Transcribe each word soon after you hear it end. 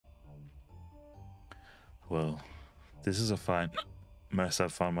Well, this is a fine mess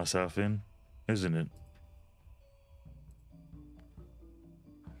I've found myself in, isn't it?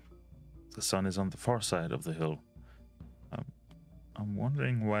 The sun is on the far side of the hill. I'm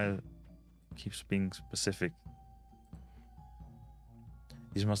wondering why it keeps being specific.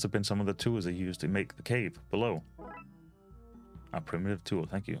 These must have been some of the tools they used to make the cave below. A primitive tool,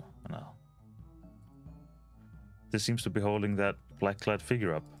 thank you. Now, this seems to be holding that black-clad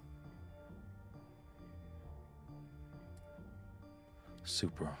figure up.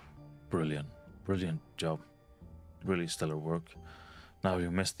 Super. Brilliant. Brilliant job. Really stellar work. Now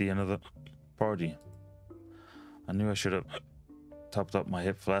you missed the end of the party. I knew I should have topped up my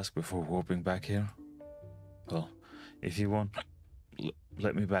hip flask before warping back here. Well, if you won't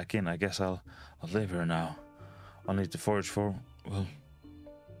let me back in, I guess I'll live here now. I'll need to forage for, well,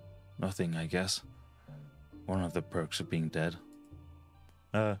 nothing, I guess. One of the perks of being dead.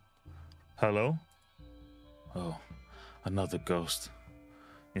 Hello? Oh, another ghost.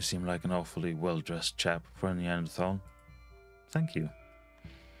 You seem like an awfully well-dressed chap for a Neanderthal. Thank you.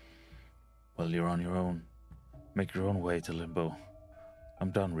 Well, you're on your own. Make your own way to Limbo.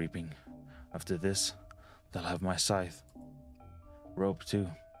 I'm done reaping. After this, they'll have my scythe. Rope, too.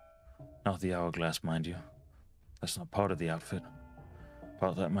 Not the hourglass, mind you. That's not part of the outfit.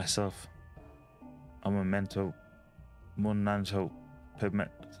 Bought that myself. A memento of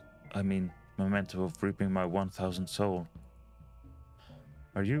reaping my 1,000th soul.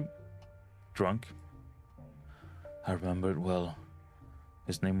 Are you drunk? I remember it well.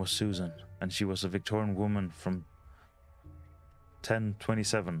 His name was Susan, and she was a Victorian woman from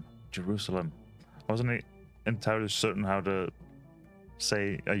 1027, Jerusalem. I wasn't entirely certain how to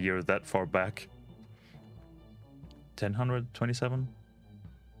say a year that far back. 1027?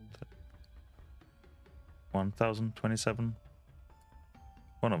 1027?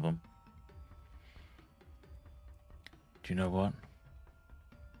 One of them. Do you know what?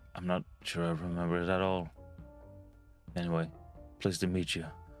 I'm not sure I remember it at all. Anyway, pleased to meet you.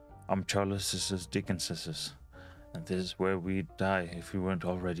 I'm Charles Dickens, and this is where we'd die if we weren't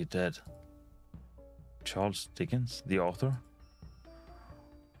already dead. Charles Dickens, the author?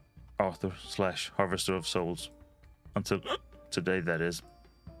 Author/harvester of souls. Until today, that is.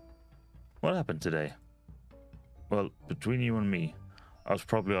 What happened today? Well, between you and me, I was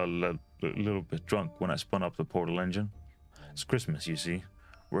probably a little bit drunk when I spun up the portal engine. It's Christmas, you see.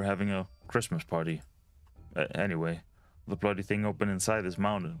 We're having a Christmas party. Anyway, the bloody thing open inside this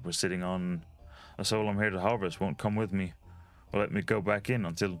mountain we're sitting on. A soul I'm here to harvest won't come with me or let me go back in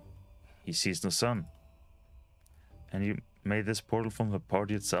until he sees the sun. And you made this portal from the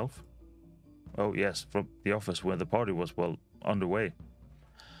party itself? Oh yes, from the office where the party was, well, underway.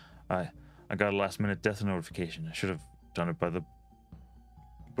 I got a last-minute death notification. I should have done it by the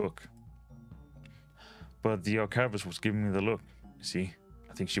book. But the archivist was giving me the look, you see.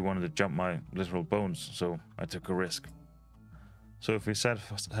 I think she wanted to jump my literal bones, so I took a risk. So if we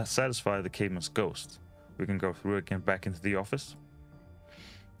satisfy the caveman's ghost, we can go through again back into the office?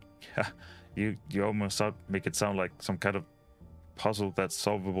 Yeah, you almost make it sound like some kind of puzzle that's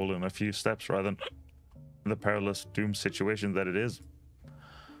solvable in a few steps rather than the perilous doom situation that it is.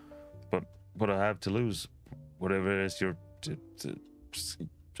 But what I have to lose, whatever it is you're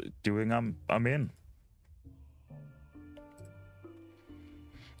doing, I'm in.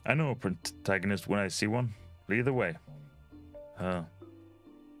 I know a protagonist when I see one, but either way.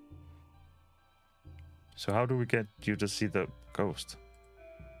 So how do we get you to see the ghost?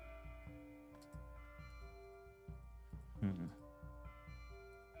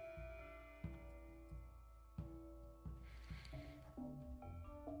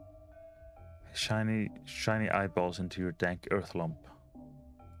 Shiny eyeballs into your dank earth lump.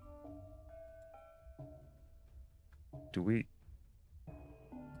 Do we...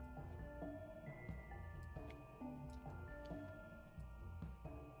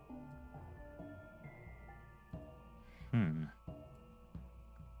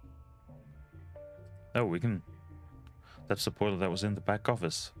 Oh, we can... That's the portal that was in the back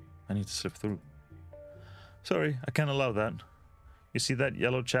office. I need to slip through. Sorry, I can't allow that. You see that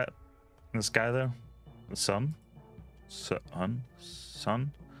yellow chat in the sky there? The sun? Sun?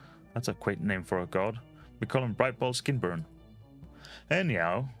 That's a quaint name for a god. We call him Brightball Skinburn.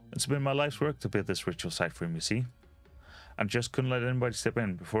 Anyhow, it's been my life's work to build this ritual site for him, you see. I just couldn't let anybody step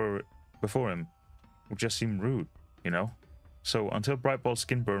in before him. It would just seem rude, you know? So until Brightball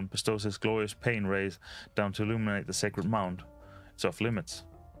Skinburn bestows his glorious pain rays down to illuminate the sacred mound, it's off limits.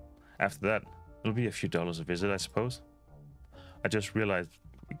 After that, it'll be a few dollars a visit, I suppose. I just realized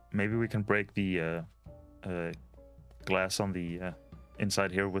maybe we can break the glass on the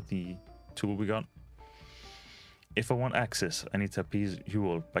inside here with the tool we got. If I want access, I need to appease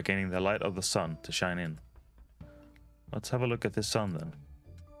Huel by gaining the light of the sun to shine in. Let's have a look at this sun then.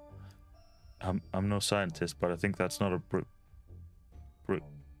 I'm no scientist, but I think that's not a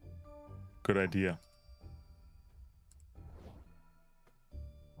good idea.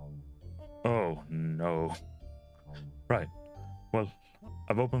 Oh no. Right. Well,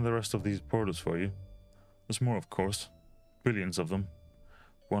 I've opened the rest of these portals for you. There's more, of course. Billions of them.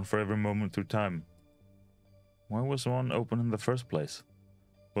 One for every moment through time. Why was one open in the first place?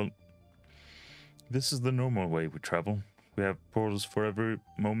 Well, this is the normal way we travel. We have portals for every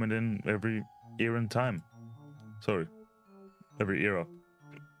moment in every era in time. Sorry, every era.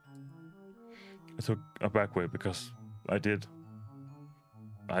 I took a back way because I did.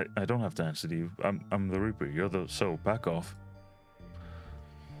 I don't have to answer to you. I'm the Reaper. You're the so back off.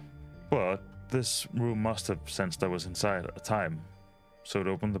 But this room must have sensed I was inside a time, so it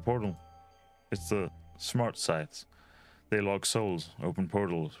opened the portal. It's the smart sites. They log souls, open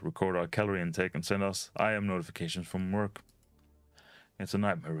portals, record our calorie intake, and send us IM notifications from work. It's a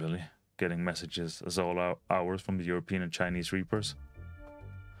nightmare, really, getting messages as all hours from the European and Chinese Reapers.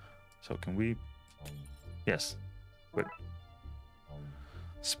 So can we... Yes. Wait.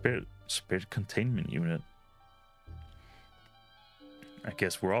 Spirit containment unit. I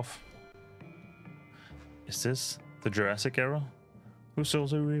guess we're off. Is this the Jurassic era? Whose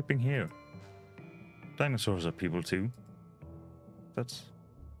souls are we reaping here? Dinosaurs are people too. That's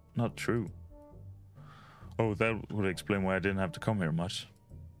not true. Oh, that would explain why I didn't have to come here much.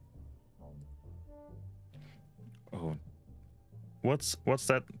 Oh. What's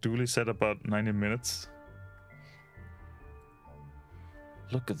that Dooley said about 90 minutes?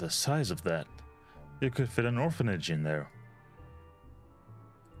 Look at the size of that. You could fit an orphanage in there.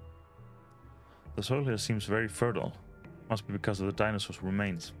 The soil here seems very fertile. Must be because of the dinosaurs'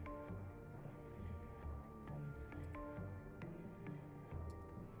 remains.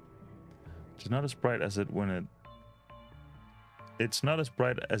 It's not as bright as it when it... It's not as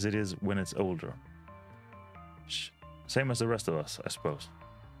bright as it is when it's older. Same as the rest of us, I suppose.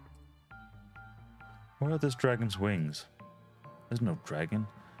 What are this dragon's wings? There's no dragon.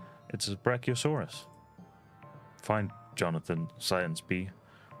 It's a Brachiosaurus. Fine, Jonathan, Science B.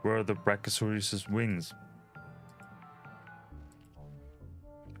 Where are the Brachiosaurus' wings?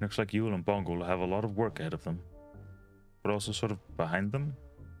 Looks like Yule and Bongo will have a lot of work ahead of them. But also sort of behind them?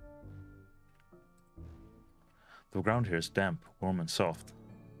 The ground here is damp, warm and soft.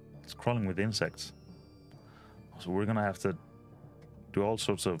 It's crawling with insects. So we're gonna have to do all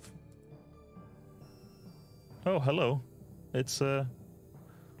sorts of... Oh, hello. It's, I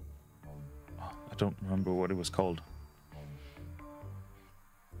don't remember what it was called.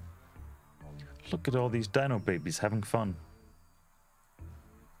 Look at all these dino babies having fun.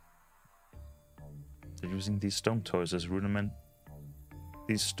 They're using these stone toys as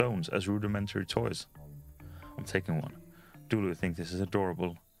These stones as rudimentary toys. I'm taking one. Dooley think this is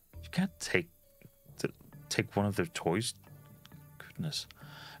adorable. You can't take one of their toys. Goodness.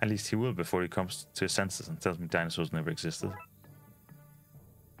 At least he will before he comes to his senses and tells me dinosaurs never existed.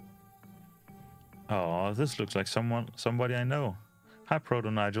 Oh, this looks like somebody I know. Hi, Proto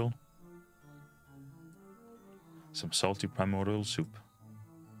Nigel. Some salty primordial soup.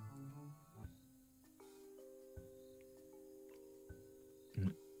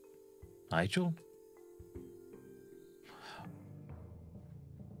 Nigel?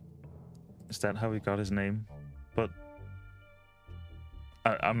 Is that how he got his name? But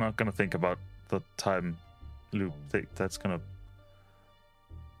I'm not gonna think about the time loop. It's gonna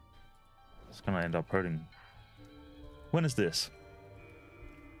end up hurting. When is this?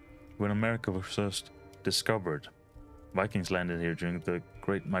 When America was first discovered. Vikings landed here during the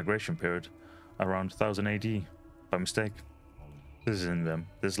Great Migration period, around 1000 AD, by mistake. This is in them.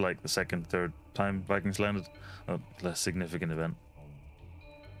 This is like the second, third time Vikings landed. A less significant event.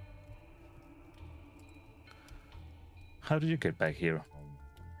 How did you get back here?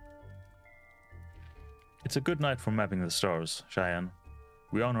 It's a good night for mapping the stars, Cheyenne.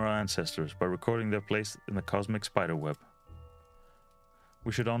 We honor our ancestors by recording their place in the cosmic spiderweb.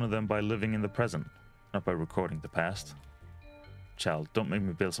 We should honor them by living in the present, not by recording the past. Child, don't make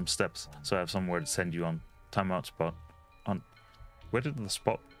me build some steps so I have somewhere to send you on timeout spot. Where did the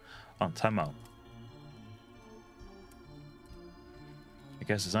spot? On timeout. I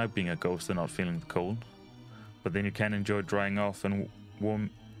guess it's not being a ghost and not feeling the cold. But then you can enjoy drying off and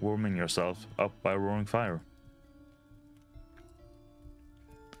warming yourself up by a roaring fire.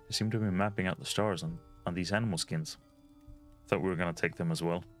 They seem to be mapping out the stars on these animal skins. Thought we were going to take them as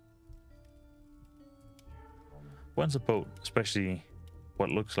well. When's a boat, especially what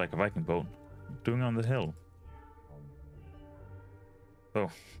looks like a Viking boat, doing on the hill? Oh.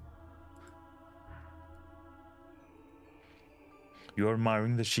 You're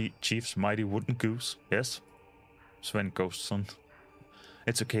admiring the chief's mighty wooden goose, yes? Sven Ghostson.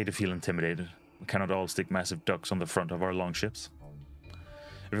 It's okay to feel intimidated. We cannot all stick massive ducks on the front of our longships.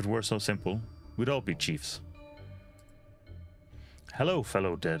 If it were so simple, we'd all be chiefs. Hello,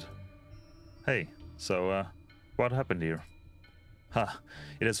 fellow dead. Hey, so, what happened here? Ha,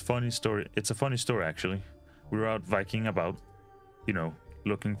 it's a funny story, actually. We were out Viking about, you know,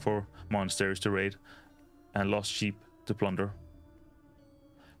 looking for monasteries to raid and lost sheep to plunder.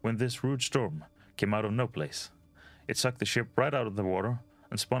 When this rude storm came out of no place, it sucked the ship right out of the water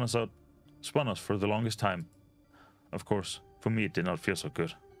and spun us for the longest time. Of course, for me it did not feel so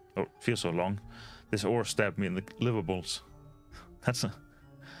good, or feel so long. This oar stabbed me in the liverballs. That's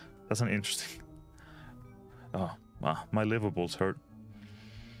an interesting. Oh, my liverballs hurt.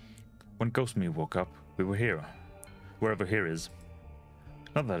 When Ghost Me woke up, we were here, wherever here is.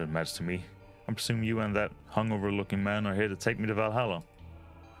 Not that it matters to me. I presume you and that hungover-looking man are here to take me to Valhalla.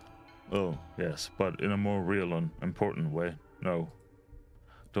 Oh, yes, but in a more real and important way. No.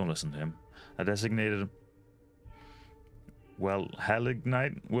 Don't listen to him. A designated... Well,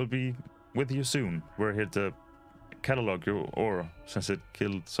 Halignite will be with you soon. We're here to catalog your aura, since it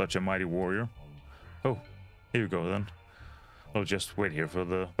killed such a mighty warrior. Oh, here you go then. I'll just wait here for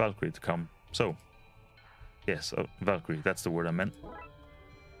the Valkyrie to come. So, yes, Valkyrie, that's the word I meant.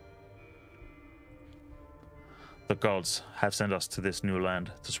 The gods have sent us to this new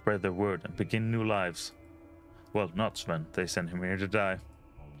land to spread their word and begin new lives. Well, not Sven, they sent him here to die.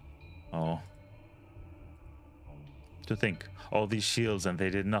 Oh. To think, all these shields and they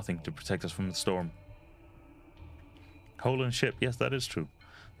did nothing to protect us from the storm. Hole in ship, yes, that is true.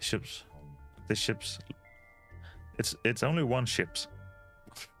 The ship's... It's only one ship's.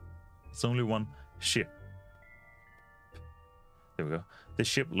 It's only one ship. There we go. This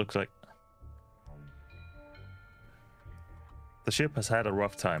ship looks like... The ship has had a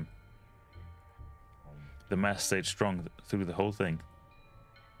rough time. The mast stayed strong through the whole thing.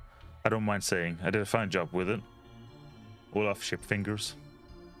 I don't mind saying, I did a fine job with it. Olaf ship fingers.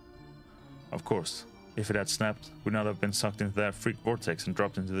 Of course, if it had snapped, we'd not have been sucked into that freak vortex and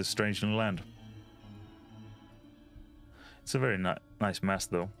dropped into this strange new land. It's a very nice mast,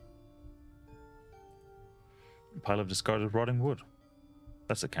 though. A pile of discarded rotting wood.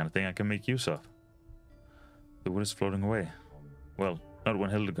 That's the kind of thing I can make use of. The wood is floating away. Well, not when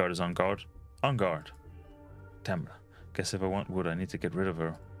Hildegard is on guard. On guard. Damn it. Guess if I want wood, I need to get rid of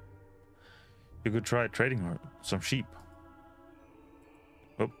her. You could try trading her some sheep.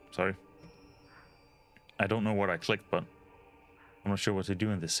 Oh, sorry. I don't know what I clicked, but I'm not sure what to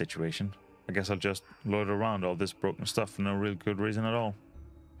do in this situation. I guess I'll just loiter around all this broken stuff for no real good reason at all.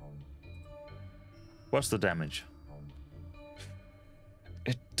 What's the damage?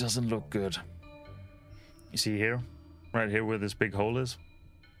 It doesn't look good. You see here? Right here where this big hole is?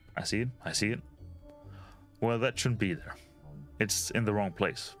 I see it, I see it. Well, that shouldn't be there. It's in the wrong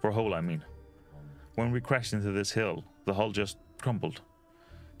place. For a hole, I mean. When we crashed into this hill, the hull just crumbled.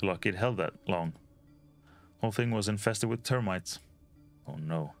 Lucky it held that long. Whole thing was infested with termites. Oh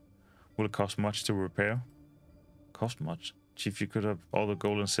no. Will it cost much to repair? Cost much? Chief, you could have all the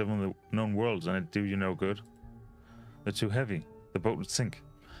gold and silver in the known worlds and it'd do you no good. They're too heavy. The boat would sink.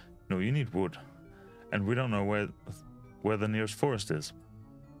 No, you need wood. And we don't know where the nearest forest is.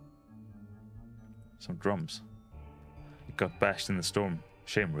 Some drums. It got bashed in the storm.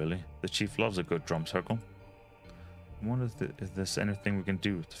 Shame, really. The chief loves a good drum circle. I wonder if there's anything we can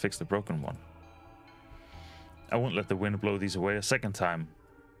do to fix the broken one. I won't let the wind blow these away a second time.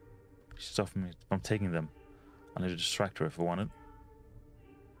 She stopped me from taking them. I need to distract her if I want it.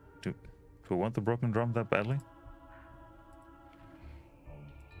 Do we want the broken drum that badly?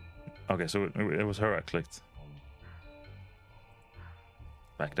 Okay, so it was her I clicked.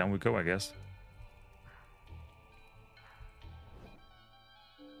 Back down we go, I guess.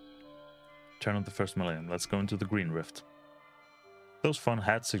 Turn on the first millennium. Let's go into the Green Rift. Those fun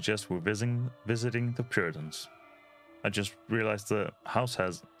hats suggest we're visiting the Puritans. I just realized the house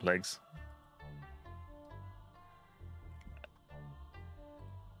has legs.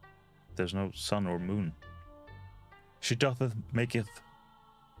 There's no sun or moon. She dotheth maketh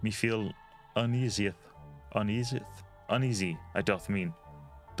me feel uneasy, I doth mean,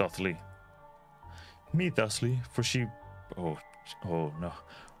 dothly. Me thusly, for she, oh no,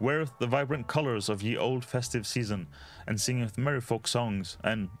 weareth the vibrant colours of ye old festive season, and singeth merry folk songs,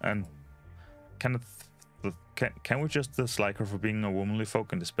 and can we just dislike her for being a womanly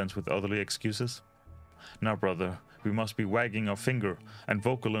folk and dispense with otherly excuses? Now, brother, we must be wagging our finger and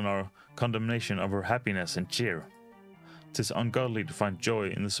vocal in our condemnation of her happiness and cheer. 'Tis ungodly to find joy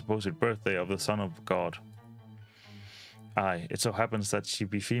in the supposed birthday of the Son of God. Aye, it so happens that she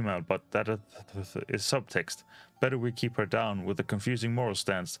be female, but that is subtext. Better we keep her down with a confusing moral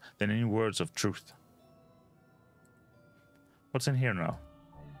stance than any words of truth. What's in here now?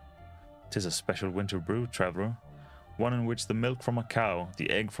 'Tis a special winter brew, traveler. One in which the milk from a cow, the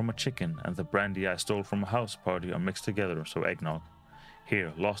egg from a chicken, and the brandy I stole from a house party are mixed together, so eggnog.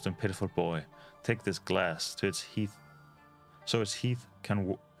 Here, lost and pitiful boy, take this glass to its heath. So its heath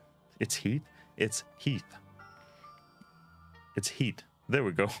can... Its heath? It's heath. It's heat. There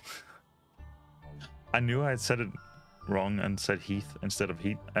we go. I knew I had said it wrong and said heath instead of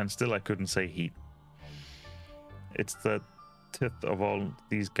heat, and still I couldn't say heat. It's the tith of all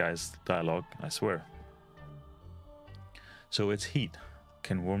these guys' dialogue, I swear. So its heat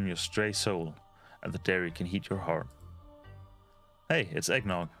can warm your stray soul, and the dairy can heat your heart. Hey, it's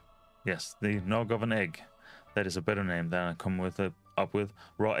eggnog. Yes, the nog of an egg. That is a better name than I come up with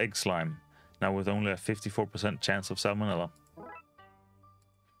raw egg slime, now with only a 54% chance of salmonella.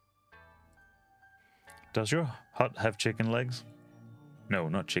 Does your hut have chicken legs? No,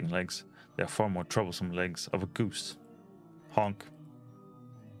 not chicken legs. They are far more troublesome legs of a goose. Honk.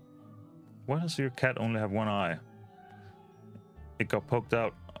 Why does your cat only have one eye? It got poked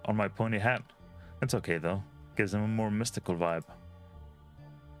out on my pony hat. It's okay though. Gives him a more mystical vibe.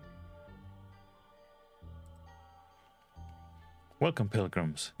 Welcome,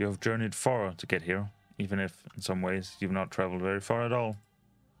 pilgrims. You have journeyed far to get here, even if, in some ways, you've not traveled very far at all.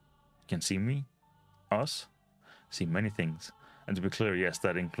 You can see me? Us? See many things. And to be clear, yes,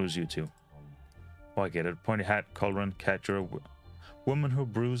 that includes you too. Oh, I get it. Pointy hat, cauldron, cat, you're a woman who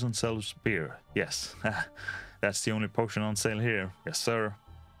brews and sells beer. Yes. That's the only potion on sale here. Yes, sir.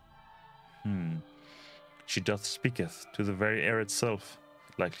 She doth speaketh to the very air itself.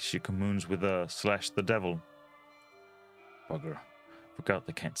 Likely she communes with the devil. Bugger. Forgot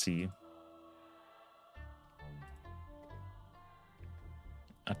they can't see you.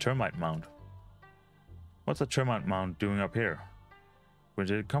 A termite mound. What's a termite mound doing up here? Where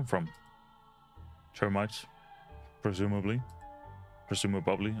did it come from? Termites, presumably.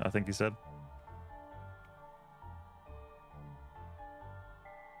 Presumably, I think he said.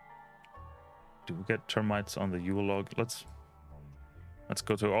 Do we get termites on the Yule log? Let's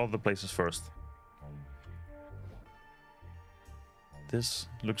go to all the places first. This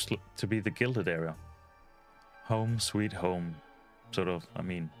looks to be the Gilded area. Home sweet home. Sort of, I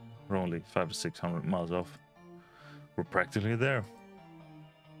mean, we're only 500 to 600 miles off. We're practically there.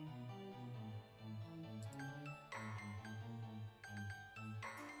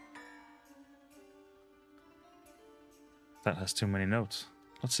 That has too many notes.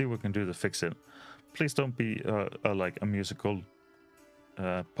 Let's see what we can do to fix it. Please don't be like a musical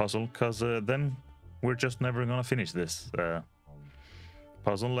puzzle, because then we're just never gonna finish this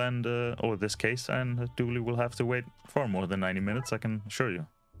puzzle, and or this case, and Dooley will have to wait far more than 90 minutes, I can assure you.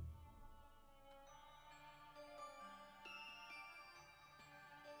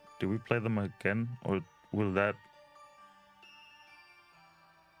 Do we play them again, or will that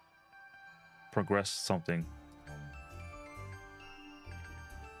progress something?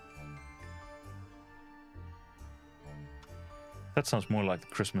 That sounds more like the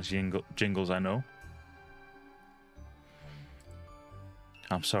Christmas jingles I know.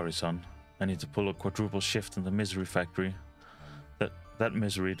 I'm sorry, son. I need to pull a quadruple shift in the misery factory. That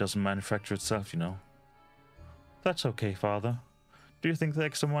misery doesn't manufacture itself, you know. That's okay, father. Do you think the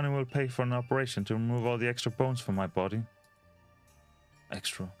extra money will pay for an operation to remove all the extra bones from my body?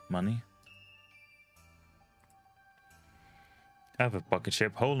 Extra money? I have a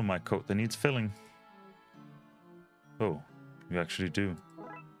bucket-shaped hole in my coat that needs filling. Oh, you actually do.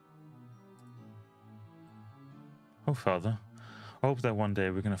 Oh, father. I hope that one day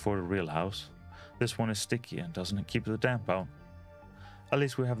we can afford a real house. This one is sticky and doesn't keep the damp out. At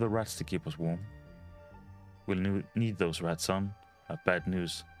least we have the rats to keep us warm. We'll need those rats, son. Bad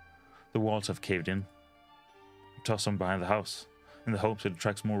news. The walls have caved in. Toss them behind the house, in the hopes it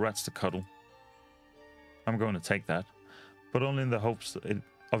attracts more rats to cuddle. I'm going to take that, but only in the hopes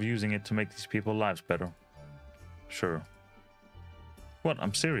of using it to make these people's lives better. Sure. What?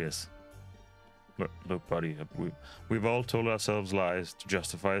 I'm serious. Look, buddy, we've all told ourselves lies to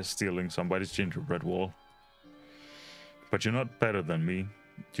justify stealing somebody's gingerbread wall. But you're not better than me.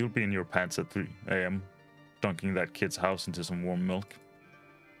 You'll be in your pants at 3 a.m., dunking that kid's house into some warm milk.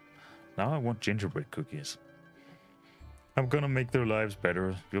 Now I want gingerbread cookies. I'm gonna make their lives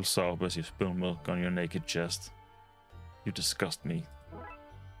better. You'll sob as you spill milk on your naked chest. You disgust me.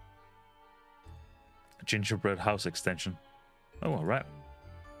 A gingerbread house extension. Oh, a rat.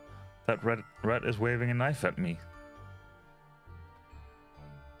 That rat is waving a knife at me.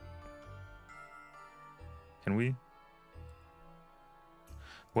 Can we?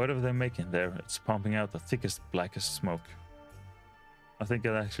 Whatever they're making there, it's pumping out the thickest, blackest smoke. I think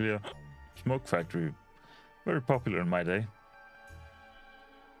it's actually a smoke factory. Very popular in my day.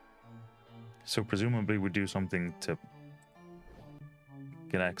 So presumably we do something to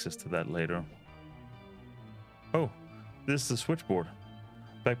get access to that later. Oh, this is the switchboard.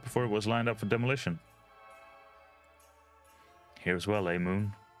 Back before it was lined up for demolition. Here as well,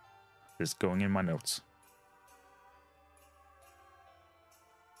 Moon? This is going in my notes.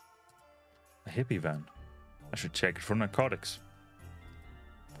 A hippie van. I should check it for narcotics.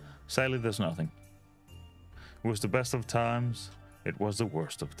 Sadly, there's nothing. It was the best of times. It was the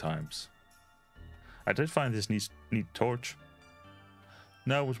worst of times. I did find this neat torch.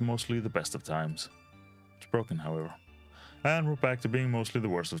 Now it was mostly the best of times. It's broken, however. And we're back to being mostly the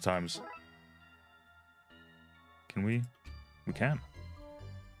worst of times. Can we? We can.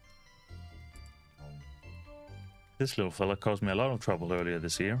 This little fella caused me a lot of trouble earlier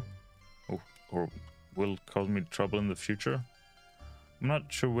this year. Or will cause me trouble in the future. I'm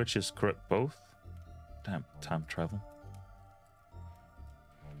not sure which is correct. Both? Damn, time travel.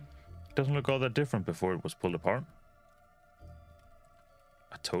 It doesn't look all that different before it was pulled apart.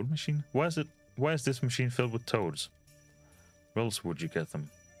 A toad machine? Why is this machine filled with toads? Where else would you get them?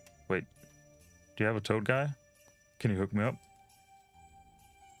 Wait, do you have a toad guy? Can you hook me up?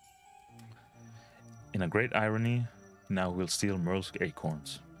 In a great irony, now we'll steal Merle's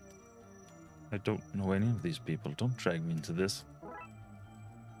acorns. I don't know any of these people. Don't drag me into this.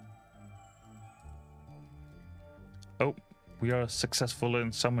 Oh, we are successful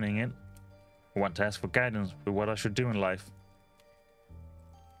in summoning it. I want to ask for guidance with what I should do in life.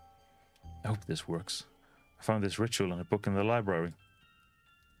 I hope this works. I found this ritual in a book in the library.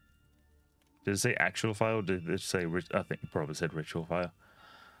 Did it say actual fire or did it say I think it probably said ritual fire.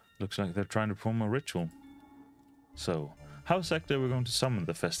 Looks like they're trying to perform a ritual. So, how exactly are we going to summon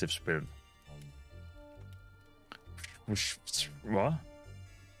the festive spirit? What?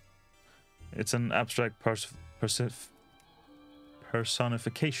 It's an abstract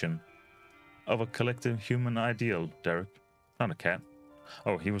personification of a collective human ideal, Derek. Not a cat.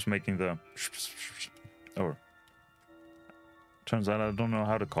 Oh, he was making the... Or... Turns out I don't know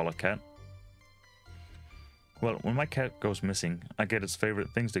how to call a cat. Well, when my cat goes missing, I get its favorite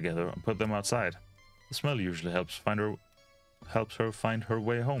things together and put them outside. The smell usually helps her find her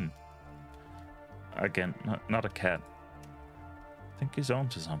way home. Again, not a cat. I think he's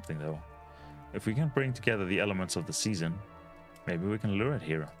onto something, though. If we can bring together the elements of the season, maybe we can lure it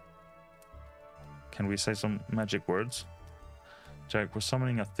here. Can we say some magic words? Jack, we're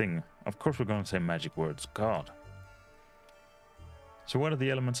summoning a thing. Of course we're going to say magic words. God. So what are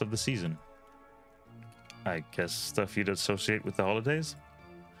the elements of the season? I guess stuff you'd associate with the holidays?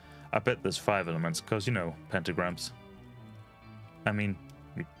 I bet there's 5 elements, because, you know, pentagrams. I mean,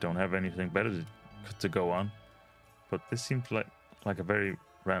 we don't have anything better to go on, but this seems like a very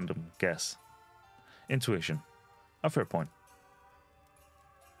random guess. Intuition. A fair point.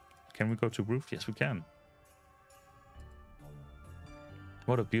 Can we go to roof? Yes, we can.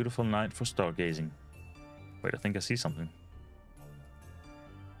 What a beautiful night for stargazing. Wait, I think I see something.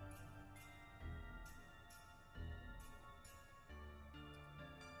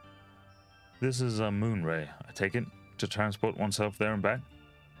 This is a moon ray, I take it, to transport oneself there and back?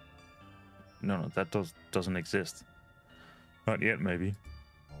 No, that doesn't exist. Not yet, maybe.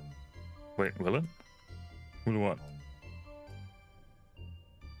 Wait, will it? Will what?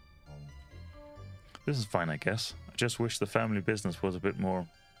 This is fine, I guess. I just wish the family business was a bit more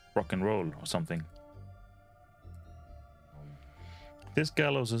rock and roll or something. This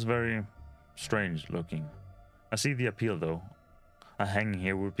gallows is very strange looking. I see the appeal, though. A hanging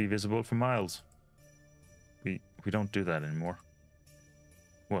here would be visible for miles. We don't do that anymore.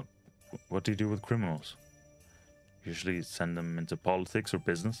 What do you do with criminals? Usually send them into politics or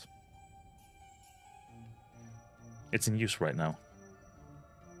business. It's in use right now.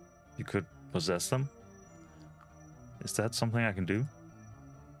 You could possess them? Is that something I can do?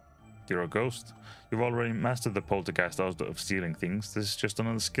 You're a ghost. You've already mastered the poltergeist art of stealing things. This is just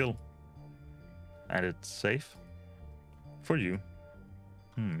another skill. And it's safe? For you.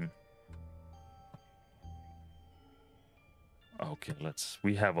 Okay,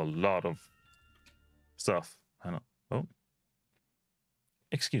 we have a lot of stuff. Oh.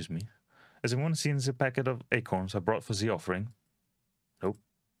 Excuse me. Has anyone seen the packet of acorns I brought for the offering? Nope.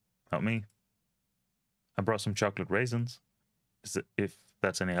 Not me. I brought some chocolate raisins. If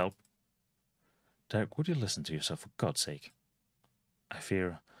that's any help. Derek, would you listen to yourself for God's sake? I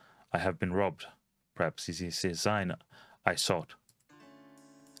fear I have been robbed. Perhaps this is a sign I sought.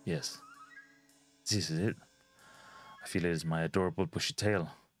 Yes. This is it. I feel it is my adorable bushy tail.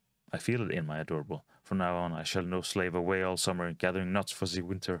 I feel it in my adorable. From now on, I shall no slave away all summer, gathering nuts for the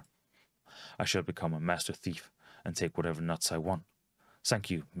winter. I shall become a master thief and take whatever nuts I want. Thank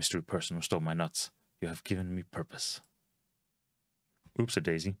you, mystery person who stole my nuts. You have given me purpose. Oops, a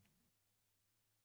daisy.